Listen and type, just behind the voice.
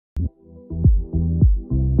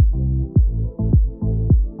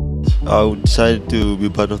I decided to be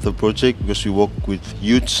part of the project because we work with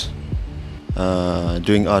youths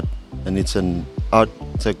doing art, and it's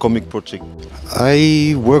a comic project.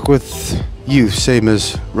 I work with youth, same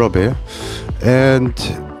as Robea, and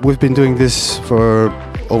we've been doing this for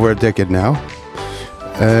over a decade now.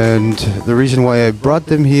 And the reason why I brought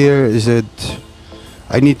them here is that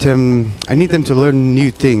I need them to learn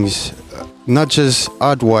new things, not just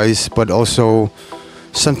art-wise, but also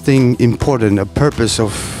something important, a purpose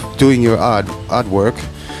of doing your artwork,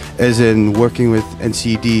 as in working with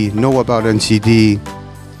NCD, know about NCD,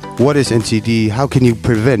 what is NCD, how can you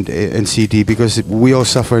prevent NCD, because we all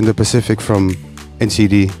suffer in the Pacific from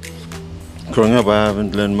NCD. Growing up, I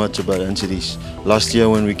haven't learned much about NCDs. Last year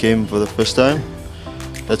when we came for the first time,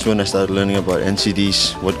 that's when I started learning about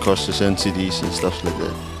NCDs, what causes NCDs and stuff like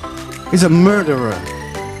that. He's a murderer.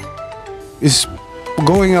 He's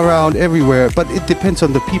going around everywhere, but it depends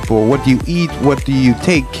on the people, what you eat, what do you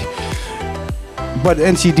take. But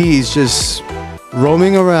NCD is just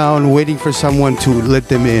roaming around, waiting for someone to let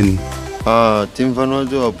them in. Team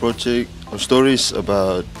Vanuatu, our project, our story is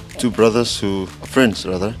about two brothers friends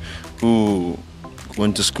rather, who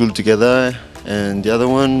went to school together, and the other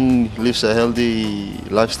one lives a healthy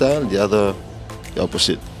lifestyle, the other the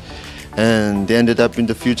opposite. And they ended up in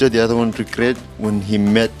the future, the other one regret when he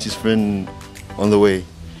met his friend on the way,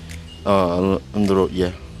 on the road,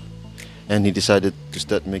 yeah. And he decided to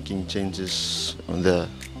start making changes on the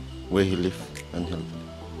way he lived and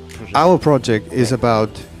helped. Our project is about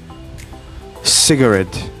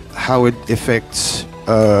cigarette, how it affects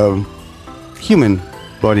human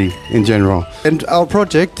body in general. And our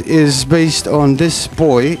project is based on this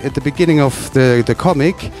boy at the beginning of the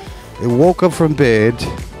comic. He woke up from bed,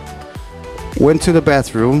 went to the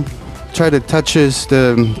bathroom, tried to touch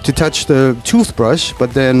the toothbrush,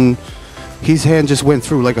 but then his hand just went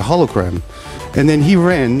through like a hologram. And then he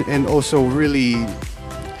ran and also really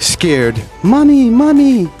scared, "Mommy,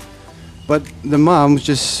 mommy!" But the mom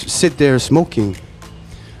just sit there smoking.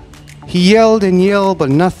 He yelled and yelled, but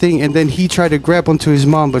nothing, and then he tried to grab onto his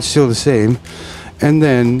mom, but still the same. And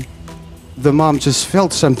then the mom just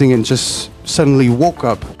felt something and just suddenly woke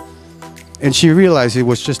up. And she realized it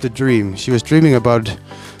was just a dream. She was dreaming about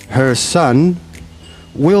her son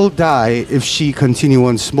will die if she continue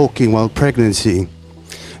on smoking while pregnancy.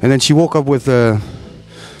 And then she woke up with a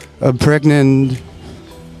pregnant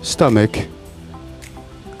stomach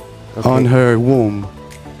on her womb.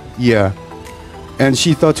 Yeah. And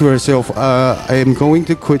she thought to herself, I am going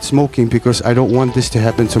to quit smoking because I don't want this to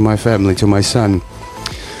happen to my family, to my son.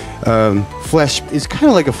 It's kind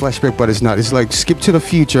of like a flashback, but it's not. It's like skip to the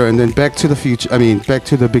future and then back to the future. I mean, back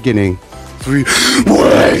to the beginning.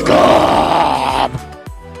 Wake up!